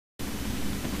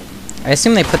I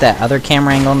assume they put that other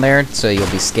camera angle in there so you'll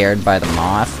be scared by the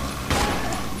moth.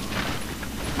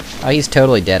 Oh, he's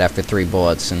totally dead after 3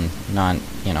 bullets and not,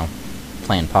 you know,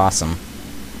 playing possum.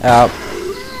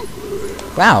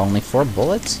 Wow, only 4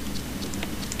 bullets?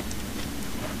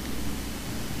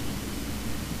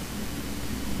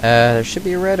 There should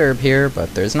be a red herb here,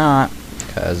 but there's not,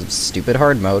 because of stupid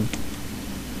hard mode.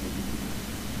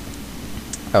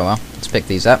 Oh well, let's pick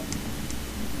these up.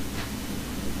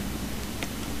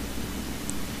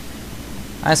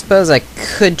 I suppose I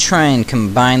could try and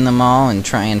combine them all and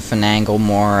try and finagle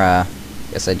more,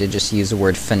 guess I did just use the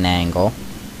word finagle.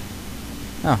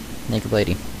 Oh, naked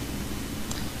lady.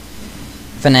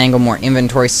 Finagle more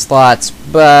inventory slots,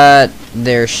 but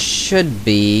there should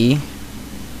be...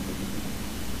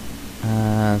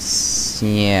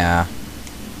 yeah.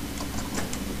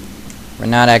 We're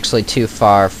not actually too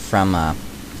far from,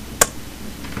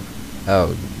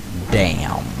 oh,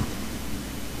 damn.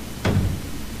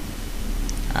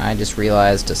 I just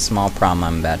realized a small problem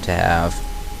I'm about to have.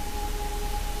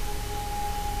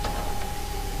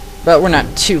 But we're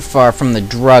not too far from the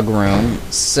drug room,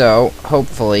 so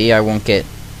hopefully I won't get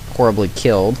horribly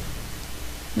killed.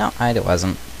 No, I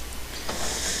wasn't.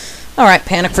 Alright,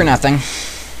 panic for nothing.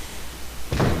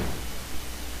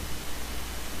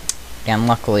 And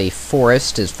luckily,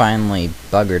 Forrest is finally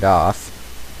buggered off.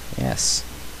 Yes.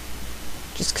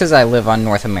 Just because I live on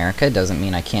North America doesn't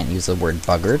mean I can't use the word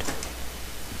buggered.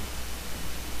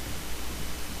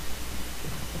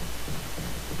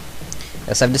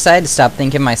 Yes, I've decided to stop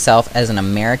thinking of myself as an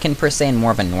American per se and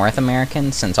more of a North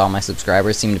American, since all my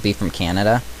subscribers seem to be from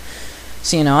Canada.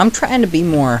 So, you know, I'm trying to be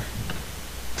more...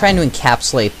 trying to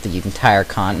encapsulate the entire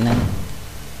continent.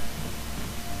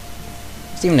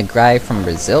 There's even a guy from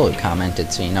Brazil who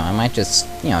commented, so, you know, I might just,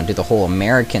 you know, do the whole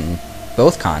American,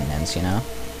 both continents, you know?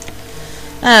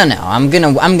 I don't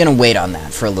know, I'm gonna wait on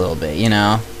that for a little bit, you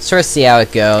know? Sort of see how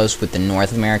it goes with the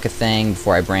North America thing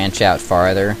before I branch out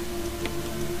farther.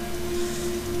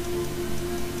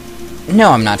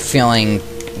 No, I'm not feeling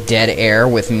dead air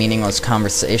with meaningless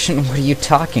conversation. What are you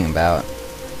talking about?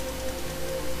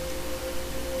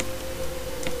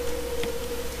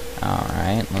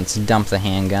 Alright, let's dump the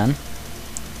handgun.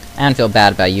 I don't feel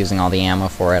bad about using all the ammo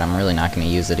for it. I'm really not going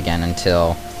to use it again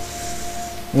until...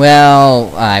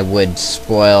 well, I would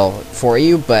spoil it for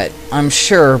you, but I'm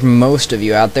sure most of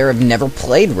you out there have never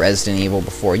played Resident Evil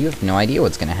before. You have no idea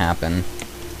what's going to happen.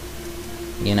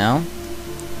 You know?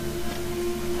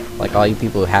 Like all you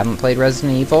people who haven't played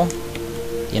Resident Evil,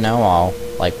 you know, all,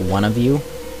 like, one of you.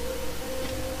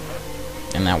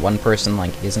 And that one person,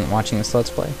 like, isn't watching this Let's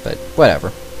Play, but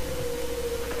whatever.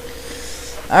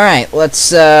 Alright,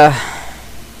 let's,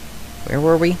 where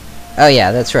were we? Oh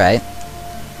yeah, that's right.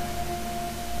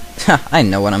 I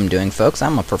know what I'm doing, folks.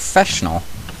 I'm a professional.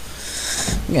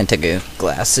 I'm gonna take a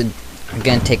glass of... I'm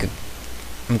going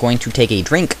to take a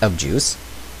drink of juice.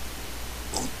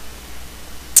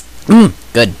 Mmm,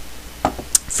 good.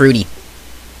 Fruity.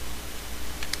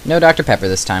 No Dr. Pepper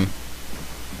this time.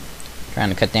 Trying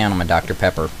to cut down on my Dr.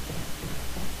 Pepper.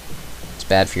 It's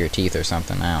bad for your teeth or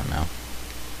something, I don't know.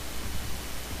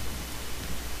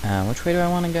 Which way do I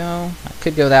want to go? I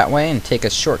could go that way and take a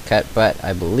shortcut, but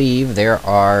I believe there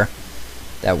are...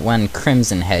 that one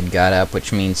Crimson Head got up,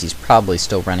 which means he's probably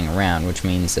still running around, which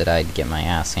means that I'd get my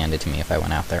ass handed to me if I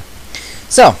went out there.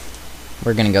 So,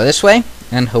 we're gonna go this way,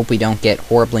 and hope we don't get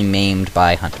horribly maimed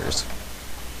by hunters.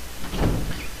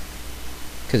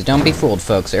 Because don't be fooled,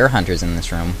 folks, there are hunters in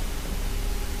this room.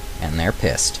 And they're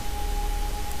pissed.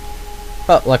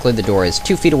 But luckily the door is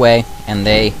 2 feet away, and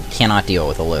they cannot deal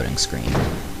with a loading screen.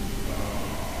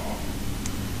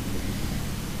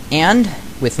 And,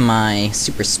 with my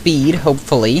super speed,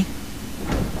 hopefully...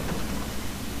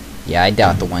 yeah, I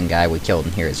doubt the one guy we killed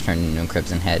in here has turned into a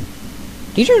Crimson Head.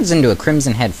 He turns into a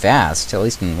Crimson Head fast, at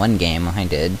least in one game I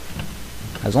did.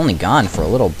 I was only gone for a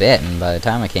little bit, and by the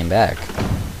time I came back...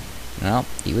 well,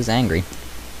 he was angry.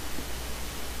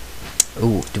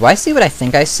 Ooh, do I see what I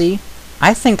think I see?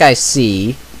 I think I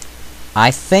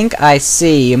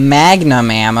see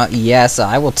Magnum ammo. Yes,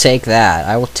 I will take that.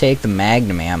 I will take the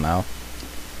Magnum ammo.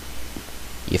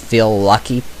 You feel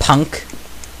lucky, punk?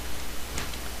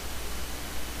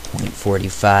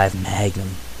 .45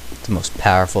 Magnum. The most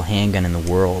powerful handgun in the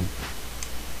world.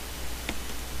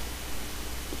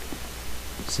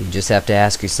 So you just have to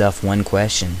ask yourself one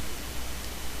question.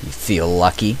 You feel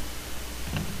lucky?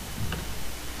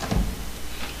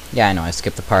 Yeah, I know I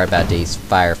skipped the part about these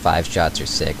fire 5 shots or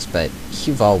 6, but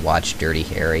you've all watched Dirty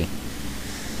Harry.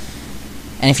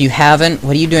 And if you haven't,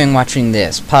 what are you doing watching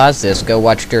this? Pause this, go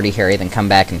watch Dirty Harry, then come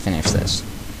back and finish this.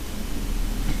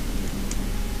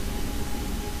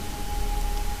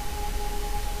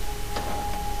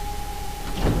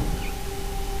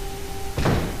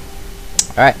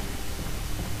 Alright.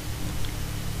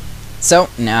 So,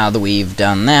 now that we've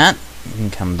done that, we can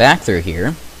come back through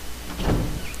here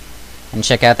and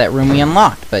check out that room we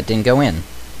unlocked, but didn't go in.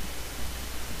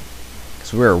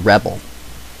 Because we're a rebel.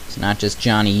 It's not just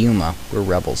Johnny Yuma, we're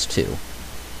rebels too.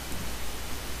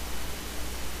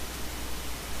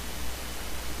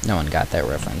 No one got that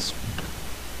reference.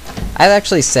 I've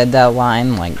actually said that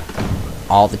line, like,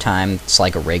 all the time. It's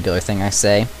like a regular thing I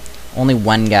say. Only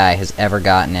one guy has ever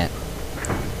gotten it.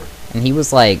 And he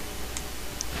was, like,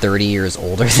 30 years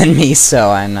older than me, so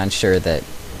I'm not sure that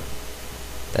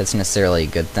that's necessarily a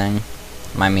good thing.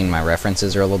 I mean, my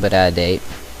references are a little bit out of date.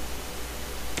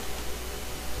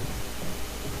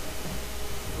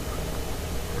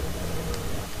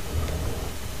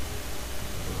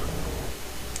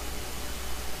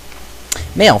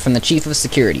 Mail from the Chief of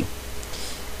Security.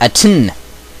 Atn.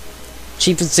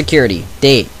 Chief of Security.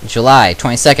 Date, July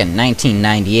 22nd,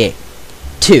 1998.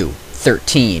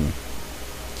 2:13.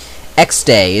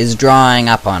 X-Day is drawing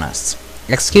up on us.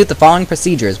 Execute the following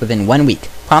procedures within 1 week.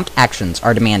 Prompt actions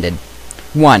are demanded.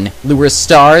 1. Lure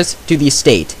stars to the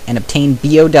estate and obtain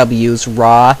BOW's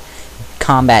raw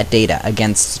combat data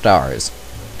against stars.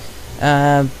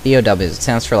 BOWs, it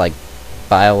sounds for, like,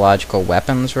 biological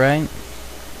weapons, right?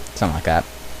 Something like that.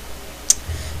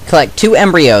 Collect 2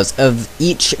 embryos of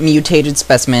each mutated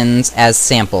specimens as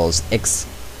samples,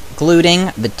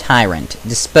 excluding the tyrant.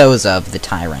 Dispose of the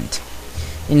tyrant.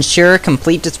 Ensure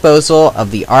complete disposal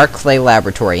of the Arc-Clay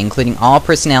laboratory, including all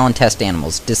personnel and test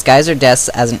animals. Disguise their deaths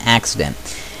as an accident.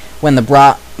 When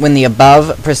the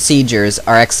above procedures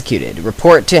are executed,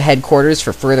 report to headquarters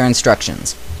for further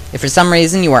instructions. If for some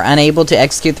reason you are unable to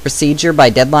execute the procedure by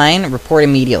deadline, report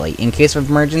immediately. In case of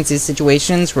emergency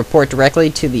situations, report directly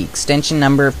to the extension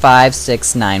number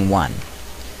 5691.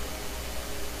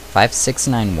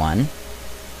 5691?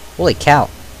 Holy cow.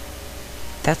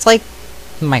 That's like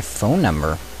my phone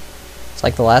number. It's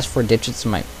like the last 4 digits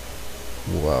of my...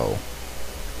 Whoa.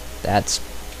 That's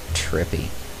trippy.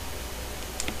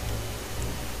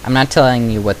 I'm not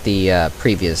telling you what the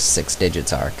previous 6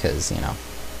 digits are, because, you know...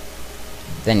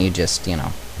 Then you just, you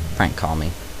know, prank call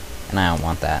me. And I don't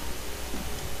want that.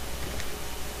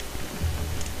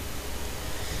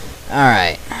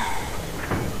 Alright.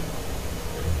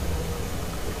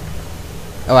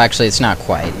 Oh, actually, it's not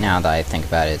quite. Now that I think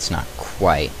about it, it's not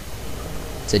quite.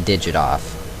 It's a digit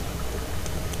off.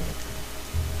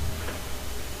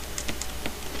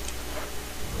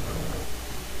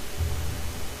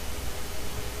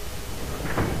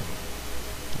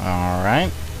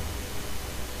 Alright.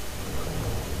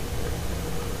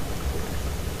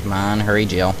 Come on, hurry,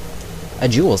 Jill. A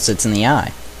jewel sits in the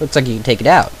eye. Looks like you can take it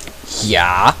out.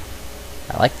 Yeah.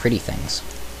 I like pretty things.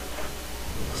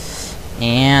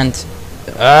 And...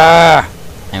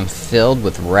 I'm filled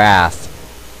with wrath.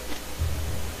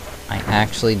 I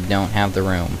actually don't have the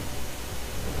room.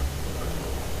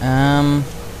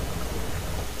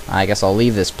 I guess I'll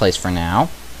leave this place for now.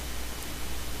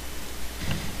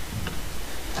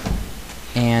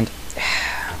 And...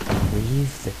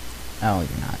 leave the... Oh,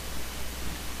 you're not.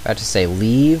 About to say,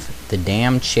 leave the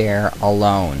damn chair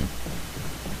alone.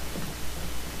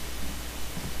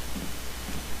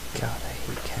 God, I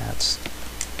hate cats.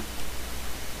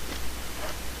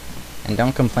 And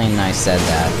don't complain I said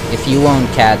that. If you own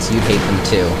cats, you'd hate them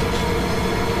too.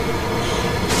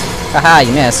 Haha,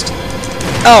 you missed.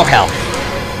 Oh, hell.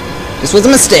 This was a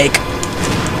mistake.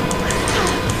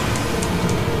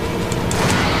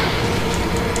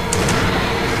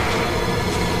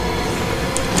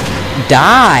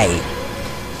 Die!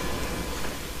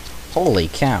 Holy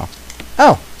cow.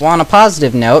 Oh, well, on a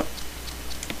positive note,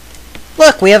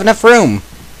 look, we have enough room.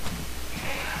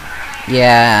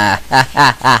 Yeah, ha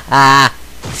ha ha ha.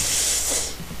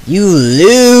 You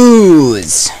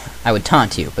lose! I would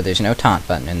taunt you, but there's no taunt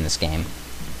button in this game.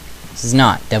 This is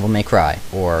not Devil May Cry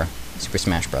or Super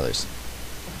Smash Brothers.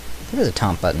 There was a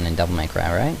taunt button in Devil May Cry,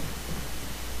 right?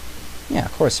 Yeah,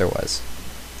 of course there was.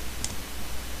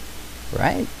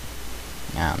 Right?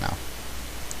 I don't know.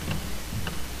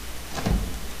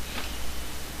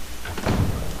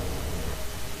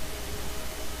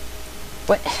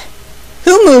 What?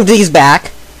 Who moved these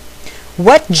back?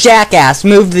 What jackass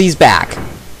moved these back?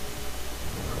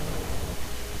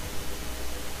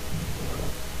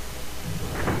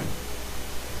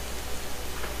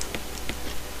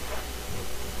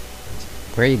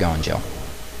 Where are you going, Jill?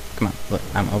 Come on, look,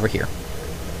 I'm over here.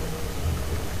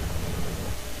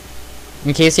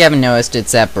 In case you haven't noticed,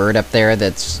 it's that bird up there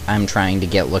that's I'm trying to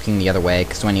get looking the other way,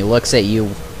 because when he looks at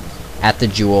you at the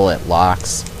jewel, it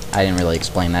locks. I didn't really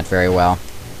explain that very well.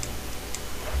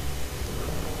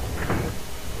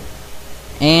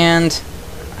 And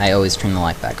I always turn the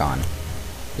light back on.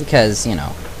 Because, you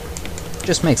know, it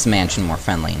just makes the mansion more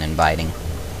friendly and inviting.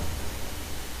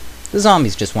 The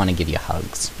zombies just want to give you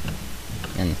hugs.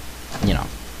 And, you know,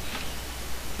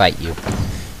 bite you.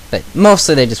 But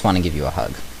mostly they just want to give you a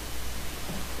hug.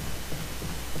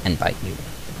 And bite you.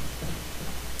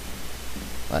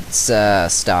 Let's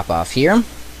stop off here.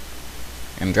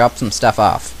 And drop some stuff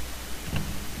off.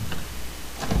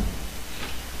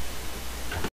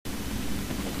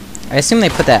 I assume they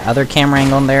put that other camera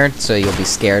angle in there so you'll be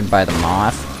scared by the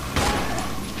moth.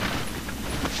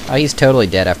 Oh, he's totally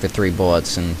dead after 3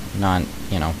 bullets and not,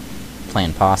 you know,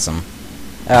 playing possum.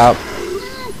 Wow,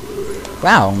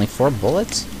 only 4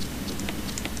 bullets?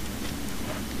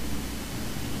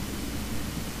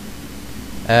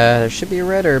 There should be a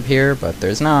red herb here, but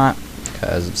there's not,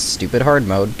 because of stupid hard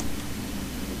mode.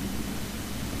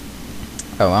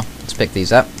 Oh well, let's pick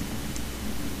these up.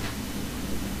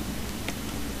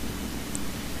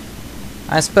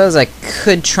 I suppose I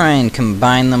could try and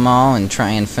combine them all and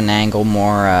try and finagle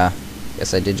more,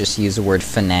 guess I did just use the word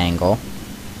finagle.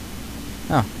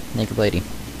 Oh, naked lady.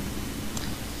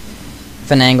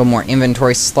 Finagle more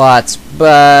inventory slots,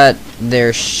 but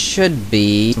there should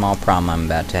be a small problem I'm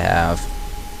about to have.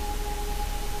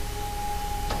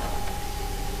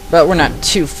 But we're not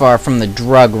too far from the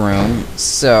drug room,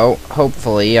 so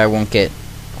hopefully I won't get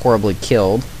horribly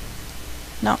killed.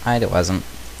 No, I wasn't.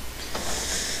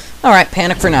 Alright,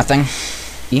 panic for nothing.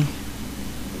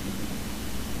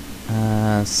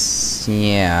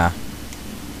 Yeah.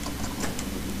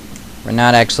 We're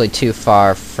not actually too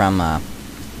far from,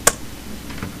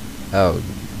 oh,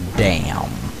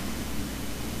 damn.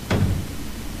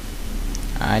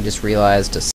 I just realized